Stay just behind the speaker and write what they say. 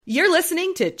You're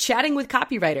listening to Chatting with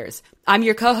Copywriters. I'm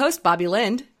your co-host, Bobby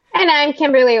Lind. And I'm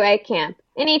Kimberly Whitecamp.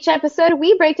 In each episode,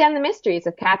 we break down the mysteries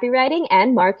of copywriting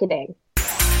and marketing.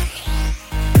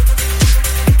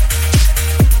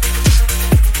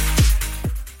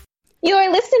 You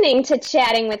are listening to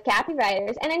Chatting with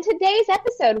Copywriters, and in today's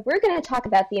episode, we're going to talk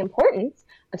about the importance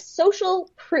of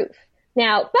social proof.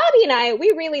 Now, Bobby and I,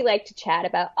 we really like to chat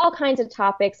about all kinds of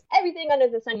topics, everything under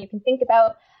the sun you can think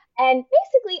about. And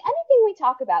basically, anything we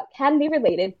talk about can be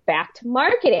related back to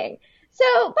marketing. So,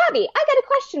 Bobby, I got a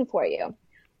question for you.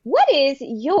 What is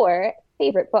your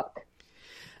favorite book?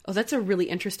 Oh, that's a really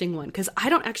interesting one because I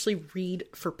don't actually read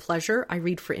for pleasure. I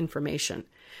read for information.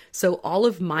 So all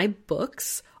of my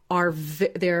books are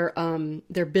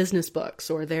they're business books,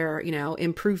 or they're,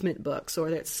 improvement books, or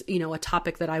that's, a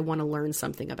topic that I want to learn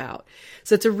something about.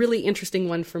 So it's a really interesting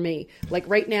one for me. Like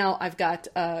right now, I've got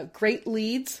Great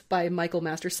Leads by Michael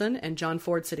Masterson and John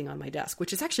Ford sitting on my desk,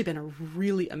 which has actually been a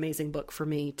really amazing book for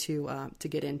me to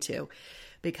get into,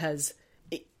 because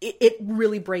it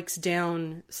really breaks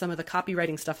down some of the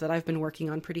copywriting stuff that I've been working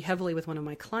on pretty heavily with one of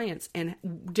my clients, and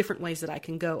different ways that I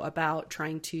can go about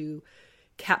trying to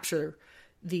capture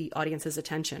the audience's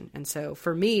attention. And so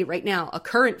for me right now, a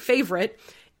current favorite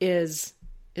is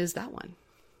that one.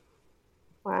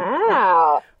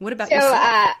 Wow. What about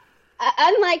yourself?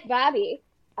 Unlike Bobby,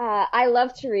 I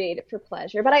love to read for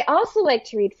pleasure, but I also like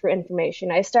to read for information.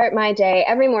 I start my day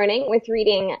every morning with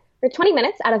reading for 20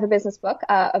 minutes out of a business book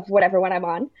of whatever one I'm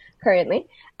on currently.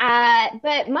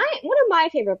 But one of my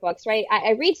favorite books, right?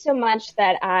 I read so much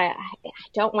that I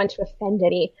don't want to offend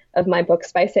any of my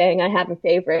books by saying I have a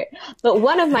favorite. But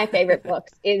one of my favorite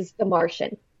books is The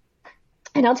Martian.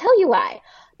 And I'll tell you why.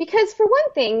 Because for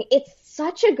one thing, it's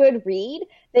such a good read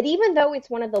that even though it's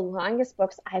one of the longest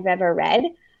books I've ever read,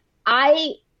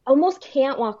 I almost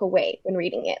can't walk away when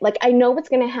reading it. Like, I know what's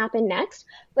going to happen next,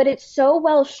 but it's so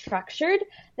well structured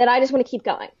that I just want to keep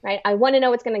going, right? I want to know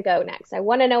what's going to go next. I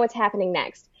want to know what's happening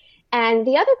next. And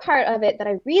the other part of it that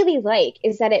I really like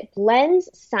is that it blends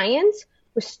science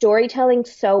with storytelling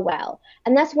so well.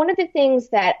 And that's one of the things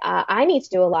that I need to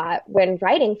do a lot when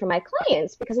writing for my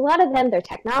clients, because a lot of them, they're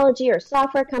technology or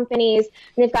software companies,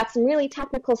 and they've got some really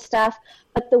technical stuff.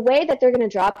 But the way that they're going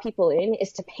to draw people in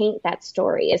is to paint that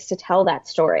story, is to tell that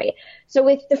story. So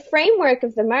with the framework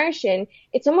of The Martian,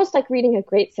 it's almost like reading a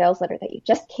great sales letter that you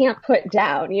just can't put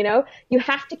down. You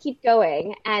have to keep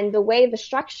going. And the way the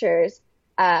structures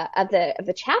of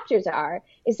the chapters are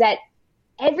is that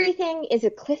everything is a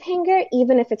cliffhanger,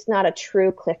 even if it's not a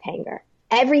true cliffhanger.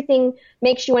 Everything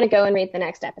makes you want to go and read the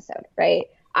next episode, right?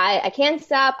 I can't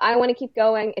stop. I want to keep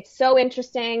going. It's so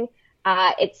interesting.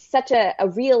 It's such a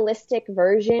realistic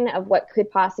version of what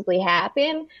could possibly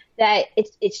happen that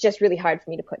it's just really hard for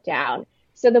me to put down.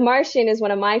 So The Martian is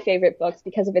one of my favorite books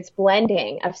because of its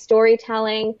blending of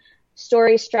storytelling,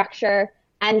 story structure,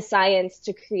 and science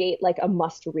to create like a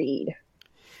must read.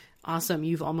 Awesome.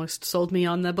 You've almost sold me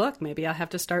on the book. Maybe I'll have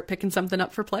to start picking something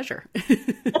up for pleasure.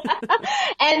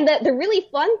 And the really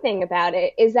fun thing about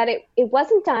it is that it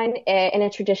wasn't done in a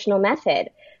traditional method.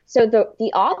 So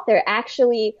the author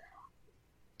actually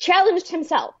challenged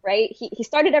himself, right? He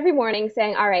started every morning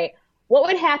saying, all right, what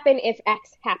would happen if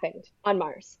X happened on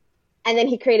Mars? And then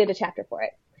he created a chapter for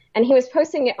it. And he was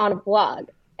posting it on a blog.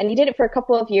 And he did it for a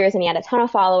couple of years, and he had a ton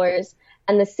of followers.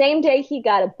 And the same day he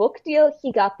got a book deal,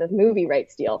 he got the movie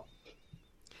rights deal.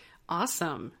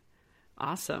 Awesome.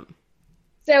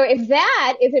 So if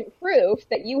that isn't proof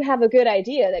that you have a good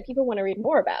idea that people want to read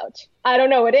more about, I don't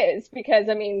know what is, because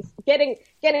I mean,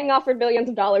 getting offered billions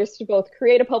of dollars to both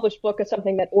create a published book of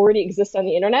something that already exists on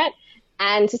the internet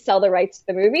and to sell the rights to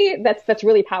the movie, that's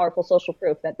really powerful social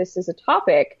proof that this is a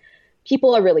topic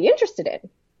people are really interested in.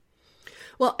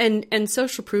 Well, and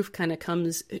social proof kind of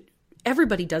comes,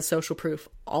 everybody does social proof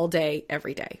all day,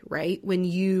 every day, right? When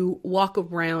you walk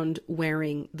around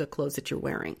wearing the clothes that you're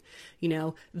wearing,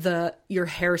 your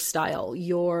hairstyle,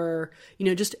 your,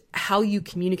 just how you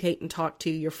communicate and talk to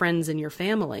your friends and your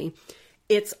family,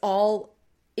 it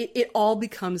all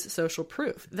becomes social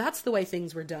proof. That's the way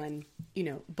things were done,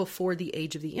 before the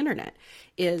age of the internet.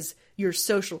 Is your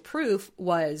social proof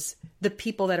was the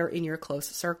people that are in your close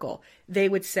circle. They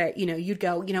would say, you'd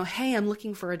go, hey, I'm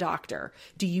looking for a doctor.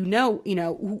 Do you know,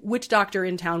 which doctor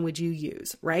in town would you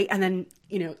use? Right. And then,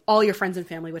 all your friends and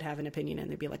family would have an opinion, and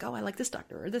they'd be like, oh, I like this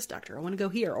doctor or this doctor. I want to go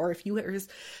here. Or if you are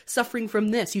suffering from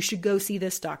this, you should go see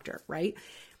this doctor. Right.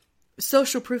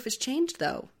 Social proof has changed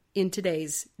though. in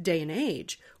today's day and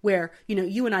age where,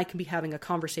 you and I can be having a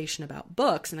conversation about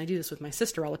books. And I do this with my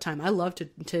sister all the time. I love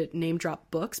to name drop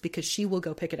books because she will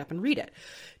go pick it up and read it.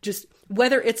 Just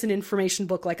whether it's an information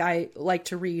book like I like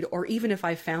to read, or even if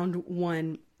I found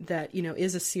one that,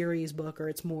 is a series book or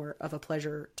it's more of a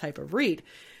pleasure type of read.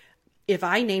 If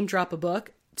I name drop a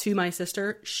book to my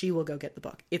sister, she will go get the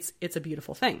book. It's a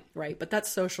beautiful thing, right? But that's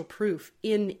social proof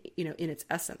in its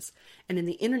essence. And in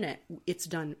the internet, it's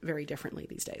done very differently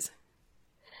these days.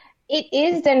 It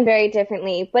is done very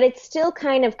differently, but it still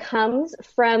kind of comes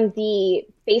from the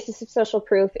basis of social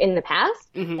proof in the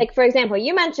past. Mm-hmm. Like, for example,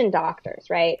 you mentioned doctors,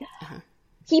 right? Uh-huh.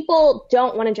 People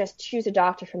don't want to just choose a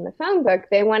doctor from the phone book.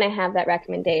 They want to have that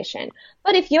recommendation.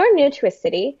 But if you're new to a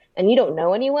city and you don't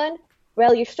know anyone,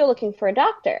 well, you're still looking for a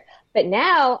doctor. But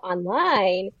now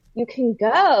online, you can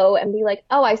go and be like,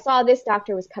 oh, I saw this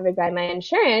doctor was covered by my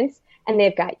insurance, and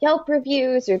they've got Yelp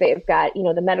reviews, or they've got,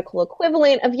 the medical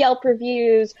equivalent of Yelp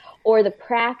reviews, or the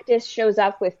practice shows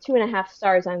up with 2.5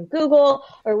 stars on Google,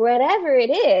 or whatever it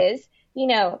is,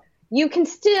 you can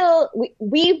still,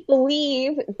 we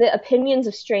believe the opinions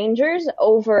of strangers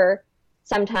over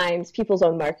sometimes people's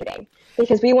own marketing,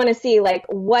 because we want to see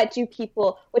what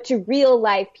do real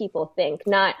life people think,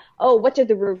 not, oh, what do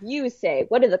the reviews say?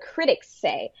 What do the critics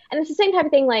say? And it's the same type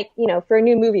of thing, for a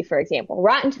new movie, for example.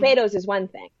 Rotten Tomatoes is one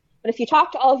thing, but if you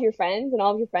talk to all of your friends and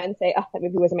all of your friends say, oh, that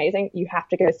movie was amazing, you have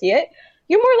to go see it,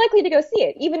 you're more likely to go see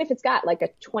it, even if it's got a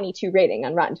 22 rating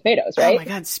on Rotten Tomatoes, right? Oh my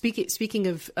God. Speaking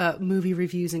of movie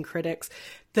reviews and critics,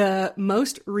 the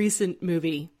most recent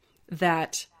movie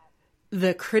that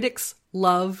the critics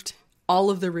loved, all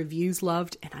of the reviews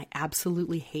loved, and I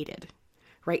absolutely hated,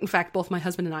 right? In fact, both my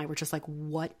husband and I were just like,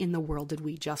 what in the world did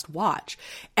we just watch?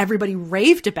 Everybody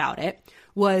raved about it,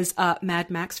 was Mad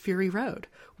Max Fury Road.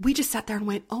 We just sat there and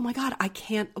went, oh my God,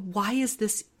 why is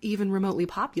this even remotely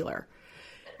popular?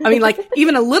 I mean,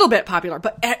 even a little bit popular,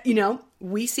 but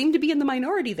we seem to be in the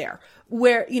minority there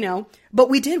where, but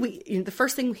the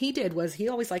first thing he did was he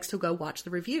always likes to go watch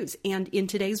the reviews. And in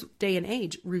today's day and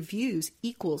age, reviews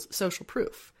equals social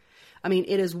proof. I mean,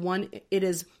 it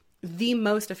is the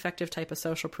most effective type of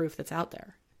social proof that's out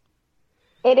there.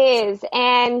 It is.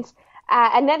 And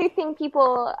another thing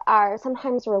people are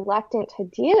sometimes reluctant to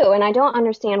do, and I don't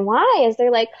understand why, is they're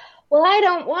like, well, I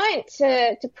don't want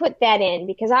to put that in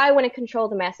because I want to control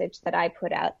the message that I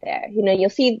put out there. You'll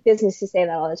see businesses say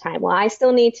that all the time. Well, I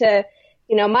still need to,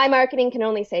 my marketing can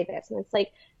only say this. And it's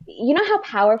like, how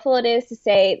powerful it is to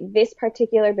say this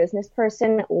particular business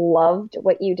person loved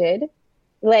what you did?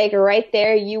 Right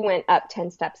there, you went up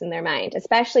 10 steps in their mind,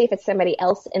 especially if it's somebody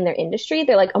else in their industry.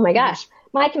 They're like, oh my gosh,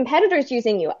 my competitor's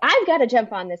using you. I've got to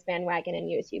jump on this bandwagon and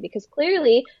use you because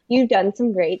clearly you've done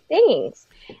some great things.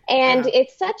 And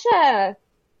it's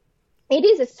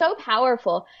so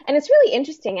powerful. And it's really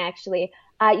interesting, actually.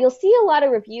 You'll see a lot of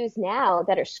reviews now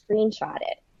that are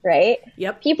screenshotted, right?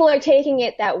 Yep. People are taking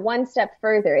it that one step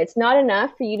further. It's not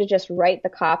enough for you to just write the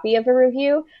copy of a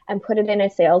review and put it in a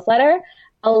sales letter.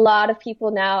 A lot of people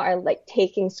now are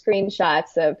taking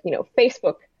screenshots of,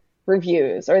 Facebook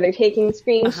reviews, or they're taking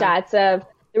screenshots of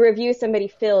the review somebody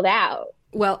filled out.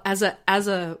 Well, as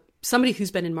somebody who's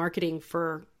been in marketing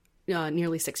for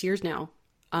nearly 6 years now,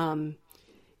 I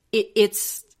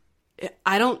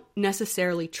don't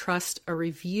necessarily trust a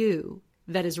review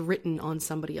that is written on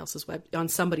somebody's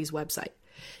website.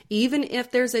 Even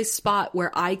if there's a spot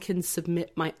where I can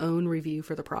submit my own review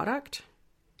for the product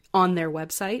on their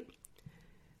website,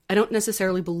 I don't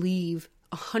necessarily believe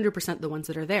 100% the ones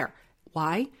that are there.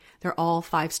 Why? They're all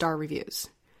 5-star reviews,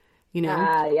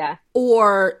 Yeah.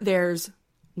 Or there's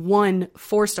 1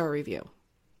 4-star review,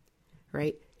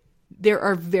 right? There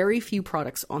are very few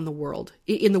products in the world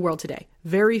today,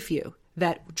 very few,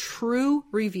 that true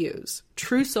reviews,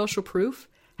 true social proof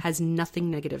has nothing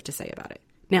negative to say about it.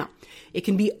 Now, it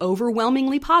can be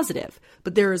overwhelmingly positive,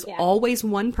 but there is always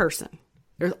one person.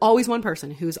 There's always one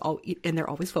person and they're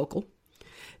always vocal,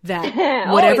 that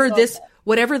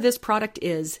whatever this product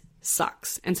is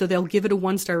sucks. And so they'll give it a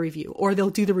 1-star review, or they'll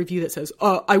do the review that says,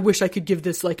 oh, I wish I could give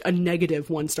this a negative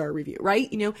 1-star review,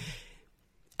 right?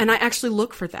 And I actually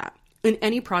look for that in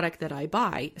any product that I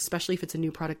buy, especially if it's a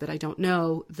new product that I don't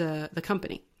know the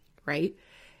company, right?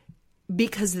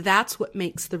 Because that's what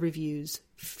makes the reviews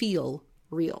feel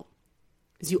real.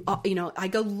 Is I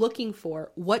go looking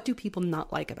for, what do people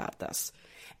not like about this?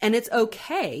 And it's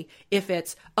okay if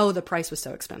it's, oh, the price was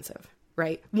so expensive,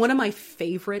 right? One of my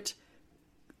favorite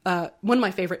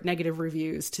negative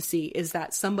reviews to see is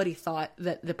that somebody thought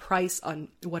that the price on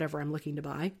whatever I'm looking to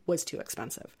buy was too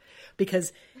expensive.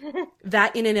 Because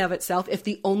that in and of itself, if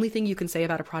the only thing you can say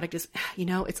about a product is,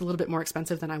 it's a little bit more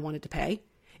expensive than I wanted to pay,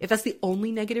 If that's the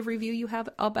only negative review you have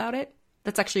about it,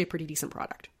 that's actually a pretty decent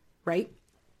product, right?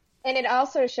 And it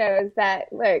also shows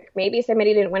that, look, maybe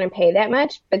somebody didn't want to pay that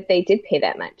much, but they did pay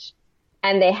that much.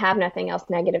 And they have nothing else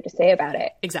negative to say about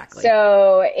it. Exactly.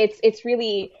 So it's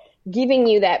really giving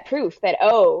you that proof that,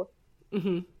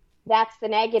 that's the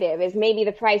negative, is maybe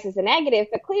the price is a negative,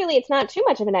 but clearly it's not too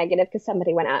much of a negative because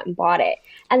somebody went out and bought it.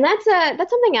 And that's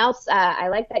something else. I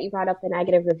like that you brought up the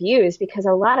negative reviews, because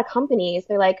a lot of companies,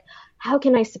 they're like, how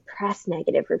can I suppress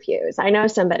negative reviews? I know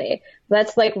somebody,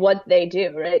 that's like what they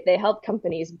do, right? They help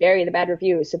companies bury the bad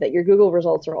reviews so that your Google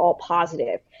results are all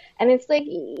positive. And it's like,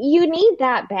 you need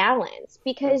that balance,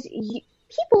 because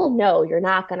people know you're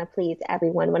not going to please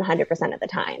everyone 100% of the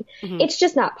time. It's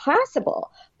just not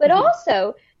possible. But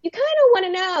also, you kind of want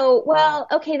to know, well,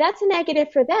 okay, that's a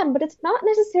negative for them, but it's not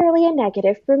necessarily a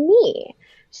negative for me.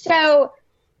 So,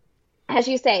 as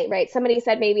you say, right, somebody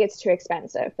said maybe it's too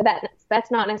expensive, but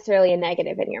that's not necessarily a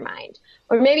negative in your mind.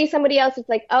 Or maybe somebody else is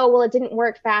like, oh, well, it didn't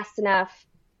work fast enough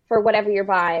for whatever you're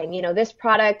buying. You know, this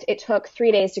product, it took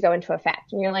 3 days to go into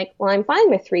effect. And you're like, well, I'm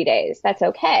fine with 3 days. That's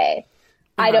okay.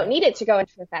 I don't need it to go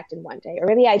into effect in 1 day. Or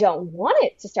maybe I don't want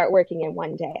it to start working in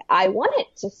 1 day. I want it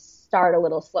to start a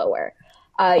little slower.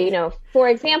 For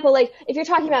example, like if you're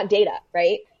talking about data,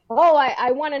 right? Oh,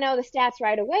 I want to know the stats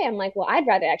right away. I'm like, well, I'd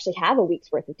rather actually have a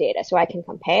week's worth of data so I can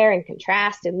compare and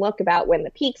contrast and look about when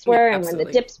the peaks were and when the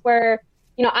dips were.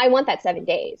 I want that 7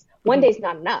 days. 1 day's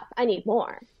not enough. I need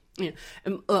more. Yeah.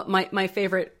 My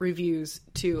favorite reviews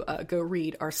to go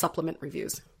read are supplement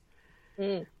reviews.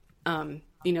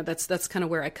 That's kind of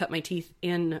where I cut my teeth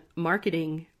in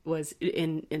marketing, was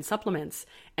in supplements.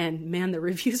 And man, the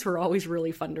reviews were always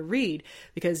really fun to read,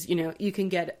 because, you can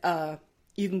get a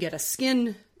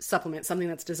skin supplement, something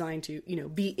that's designed to,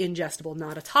 be ingestible,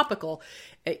 not a topical,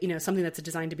 something that's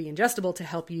designed to be ingestible to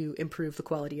help you improve the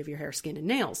quality of your hair, skin, and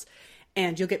nails.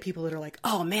 And you'll get people that are like,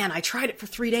 oh man, I tried it for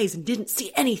 3 days and didn't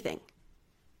see anything.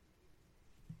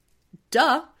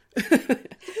 Duh.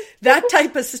 That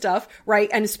type of stuff, right?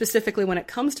 And specifically when it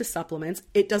comes to supplements,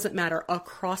 it doesn't matter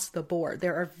across the board.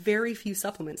 There are very few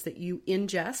supplements that you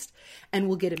ingest and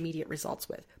will get immediate results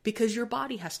with, because your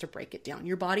body has to break it down.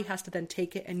 Your body has to then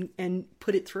take it and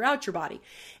put it throughout your body.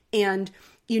 And,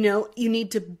 you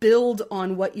need to build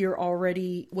on what you're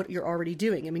already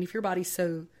doing. I mean, if your body's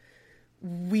so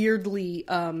weirdly,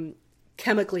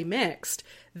 chemically mixed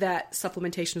that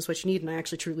supplementation is what you need. And I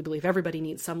actually truly believe everybody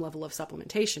needs some level of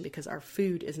supplementation, because our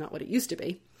food is not what it used to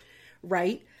be.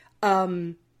 Right.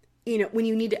 When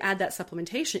you need to add that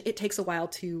supplementation, it takes a while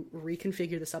to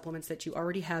reconfigure the supplements that you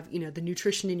already have, the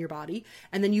nutrition in your body,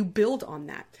 and then you build on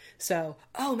that. So,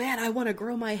 oh man, I want to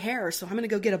grow my hair, so I'm going to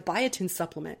go get a biotin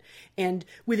supplement. And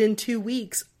within 2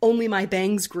 weeks, only my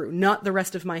bangs grew, not the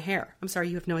rest of my hair. I'm sorry,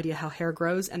 you have no idea how hair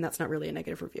grows, and that's not really a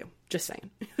negative review. Just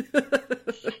saying.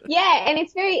 Yeah, and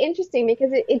it's very interesting, because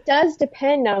it does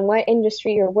depend on what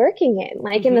industry you're working in.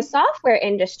 Like in the software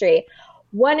industry,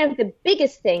 one of the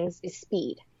biggest things is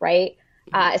speed, right?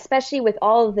 Especially with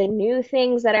all of the new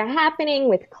things that are happening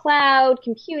with cloud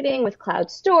computing, with cloud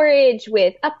storage,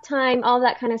 with uptime, all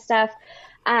that kind of stuff.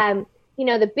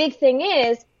 The big thing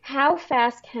is, how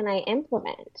fast can I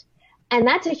implement? And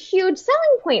that's a huge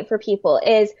selling point for people,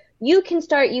 is you can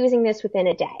start using this within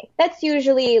a day. That's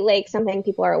usually like something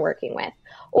people are working with.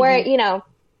 Or,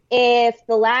 if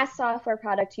the last software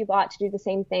product you bought to do the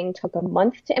same thing took a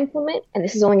month to implement, and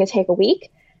this is only going to take a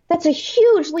week, that's a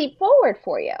huge leap forward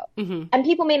for you. And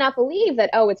people may not believe that,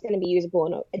 it's going to be usable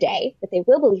in a day, but they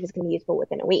will believe it's going to be usable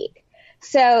within a week.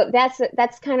 So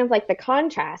that's kind of like the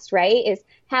contrast, right? Is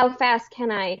how fast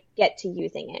can I get to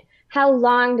using it? How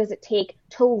long does it take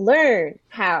to learn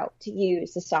how to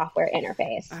use the software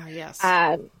interface? Yes.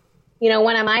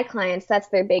 One of my clients, that's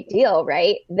their big deal,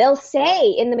 right? They'll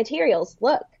say in the materials,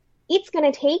 look, it's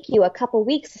going to take you a couple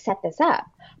weeks to set this up,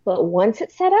 but once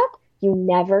it's set up, you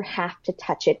never have to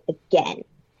touch it again.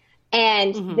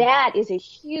 And that is a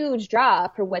huge draw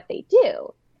for what they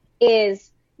do. Is,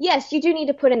 yes, you do need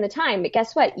to put in the time, but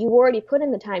guess what? You already put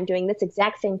in the time doing this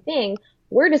exact same thing.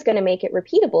 We're just going to make it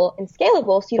repeatable and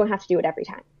scalable, so you don't have to do it every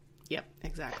time. Yep,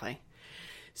 exactly.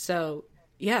 So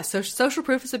yeah, so social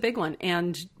proof is a big one.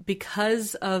 And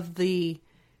because of the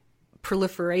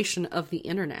proliferation of the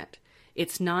internet,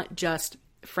 it's not just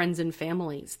friends and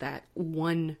families that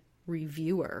one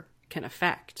reviewer can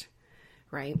affect,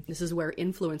 right? This is where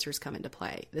influencers come into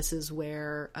play. This is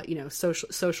where,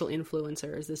 social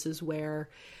influencers. This is where,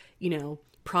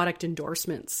 product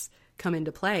endorsements come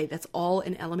into play. That's all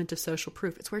an element of social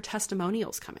proof. It's where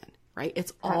testimonials come in. right?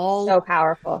 It's That's all so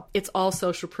powerful. It's all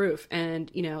social proof. And,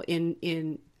 you know,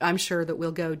 in I'm sure that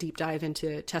we'll go deep dive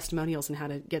into testimonials and how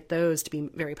to get those to be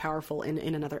very powerful in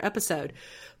another episode.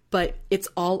 But it's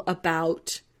all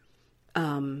about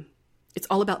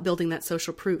building that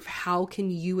social proof. How can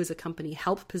you as a company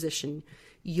help position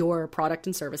your product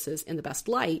and services in the best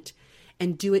light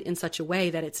and do it in such a way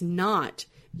that it's not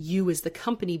you as the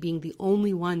company being the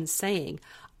only one saying,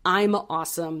 I'm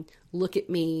awesome, look at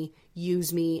me,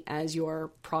 use me as your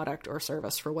product or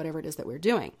service for whatever it is that we're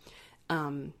doing.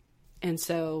 And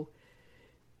so,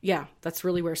 yeah, that's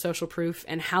really where social proof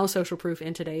and how social proof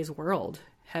in today's world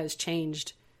has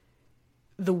changed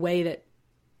the way that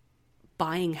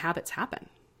buying habits happen.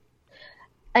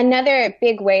 Another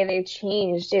big way they've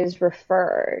changed is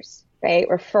referrals, right?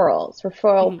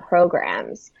 Referral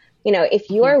programs. You know,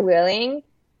 if you're willing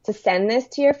to send this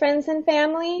to your friends and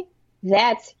family,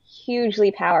 that's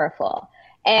hugely powerful.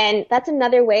 And that's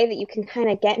another way that you can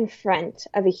kind of get in front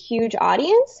of a huge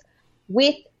audience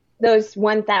with those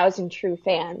 1,000 true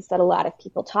fans that a lot of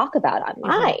people talk about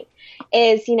online.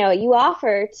 Is, you know, you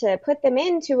offer to put them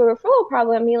into a referral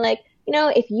program. You're like, you know,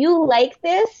 if you like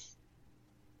this,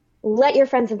 let your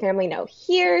friends and family know.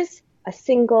 Here's a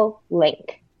single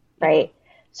link, right?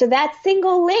 So that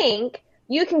single link,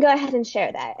 you can go ahead and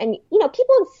share that. And, you know,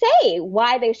 people say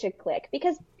why they should click,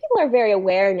 because people are very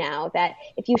aware now that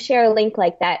if you share a link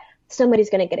like that,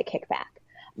 somebody's going to get a kickback.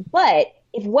 But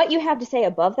if what you have to say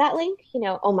above that link, you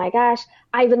know, oh my gosh,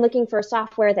 I've been looking for a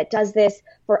software that does this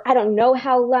for I don't know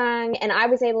how long, and I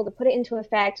was able to put it into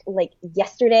effect like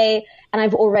yesterday, and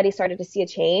I've already started to see a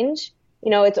change. You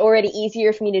know, it's already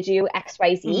easier for me to do X,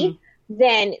 Y, Z.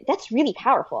 Then that's really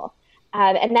powerful.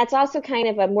 And that's also kind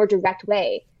of a more direct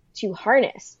way to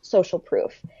harness social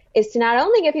proof, is to not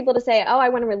only get people to say, oh, I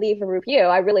want to leave a review,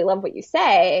 I really love what you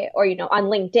say, or, you know, on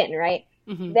LinkedIn, right?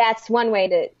 That's one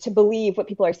way to believe what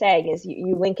people are saying, is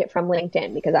you link it from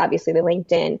LinkedIn, because obviously the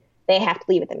LinkedIn, they have to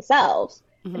leave it themselves.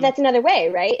 But that's another way,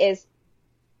 right? Is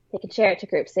they can share it to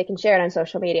groups. They can share it on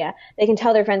social media. They can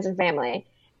tell their friends and family.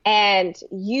 And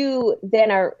you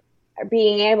then are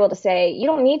being able to say, you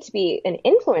don't need to be an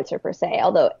influencer per se,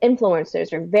 although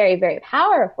influencers are very, very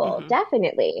powerful,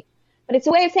 definitely. But it's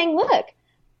a way of saying, look,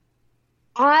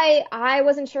 I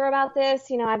wasn't sure about this.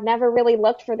 You know, I've never really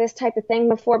looked for this type of thing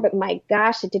before, but my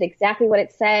gosh, it did exactly what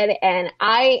it said. And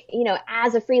I, you know,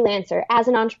 as a freelancer, as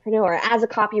an entrepreneur, as a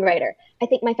copywriter, I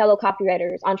think my fellow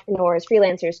copywriters, entrepreneurs,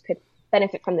 freelancers could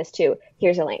benefit from this too.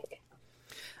 Here's a link.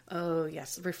 Oh,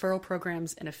 yes. Referral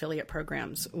programs and affiliate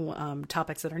programs,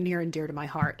 topics that are near and dear to my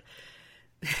heart.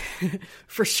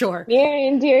 For sure. Near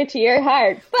and dear to your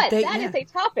heart. But that is a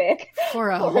topic for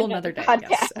a whole nother day. Podcast.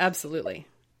 Yes, absolutely.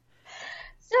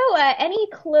 So any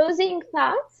closing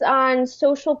thoughts on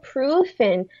social proof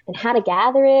and how to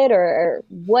gather it, or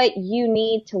what you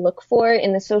need to look for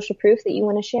in the social proof that you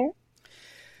want to share?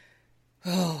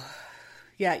 Oh,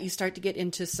 yeah. You start to get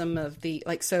into some of the,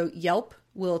 so Yelp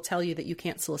will tell you that you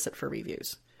can't solicit for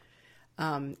reviews.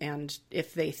 And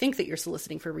if they think that you're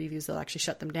soliciting for reviews, they'll actually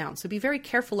shut them down. So be very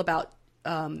careful about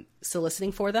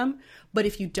soliciting for them. But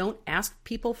if you don't ask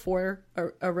people for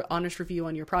a honest review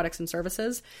on your products and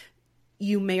services,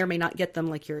 you may or may not get them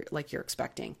like you're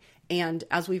expecting. And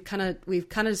as we've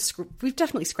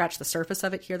definitely scratched the surface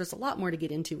of it here. There's a lot more to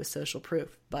get into with social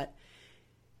proof, but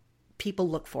people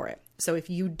look for it. So if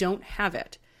you don't have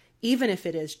it, even if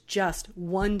it is just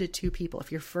 1 to 2 people,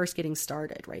 if you're first getting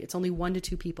started, right? It's only 1 to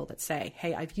 2 people that say,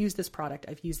 hey, I've used this product,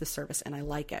 I've used this service, and I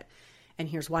like it. And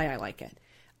here's why I like it.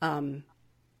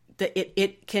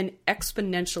 It can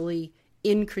exponentially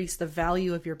increase the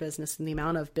value of your business and the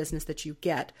amount of business that you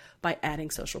get by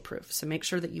adding social proof. So make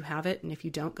sure that you have it. And if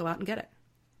you don't, go out and get it.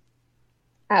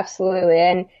 Absolutely.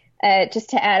 And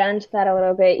just to add on to that a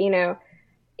little bit, you know,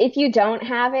 if you don't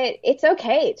have it, it's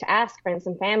okay to ask friends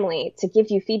and family to give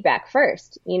you feedback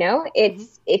first. You know,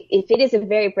 it's if it is a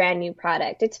very brand new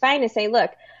product, it's fine to say,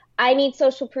 look, I need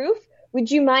social proof.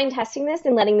 Would you mind testing this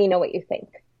and letting me know what you think?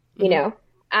 You know,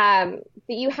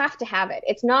 but you have to have it.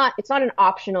 It's not an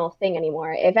optional thing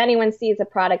anymore. If anyone sees a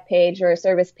product page or a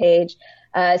service page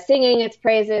singing its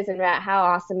praises and about how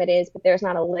awesome it is, but there's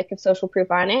not a lick of social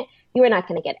proof on it, you are not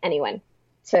going to get anyone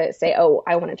to say, oh,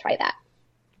 I want to try that.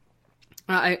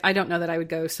 I don't know that I would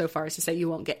go so far as to say you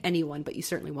won't get anyone, but you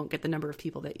certainly won't get the number of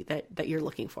people that you're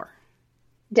looking for.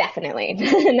 Definitely.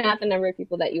 Not the number of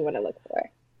people that you want to look for.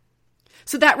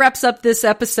 So that wraps up this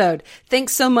episode.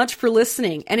 Thanks so much for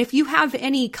listening. And if you have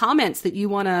any comments that you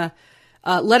want to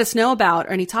let us know about,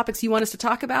 or any topics you want us to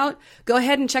talk about, go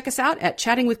ahead and check us out at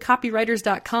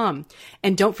chattingwithcopywriters.com.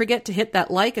 And don't forget to hit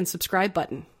that like and subscribe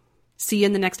button. See you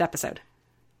in the next episode.